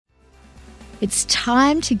It's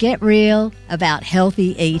time to get real about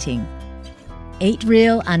healthy eating. Eat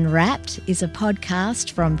Real Unwrapped is a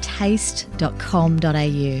podcast from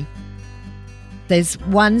taste.com.au. There's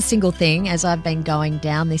one single thing, as I've been going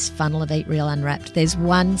down this funnel of Eat Real Unwrapped, there's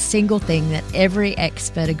one single thing that every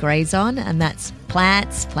expert agrees on, and that's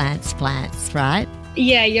plants, right?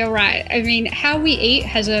 Yeah, you're right. I mean, how we eat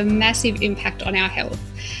has a massive impact on our health.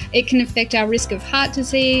 It can affect our risk of heart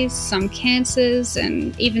disease, some cancers,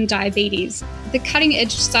 and even diabetes. The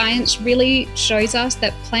cutting-edge science really shows us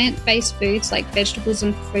that plant-based foods like vegetables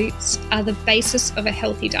and fruits are the basis of a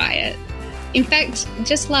healthy diet. In fact,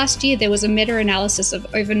 just last year there was a meta-analysis of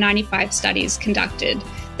over 95 studies conducted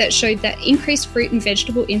that showed that increased fruit and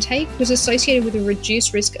vegetable intake was associated with a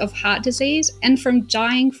reduced risk of heart disease and from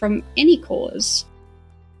dying from any cause.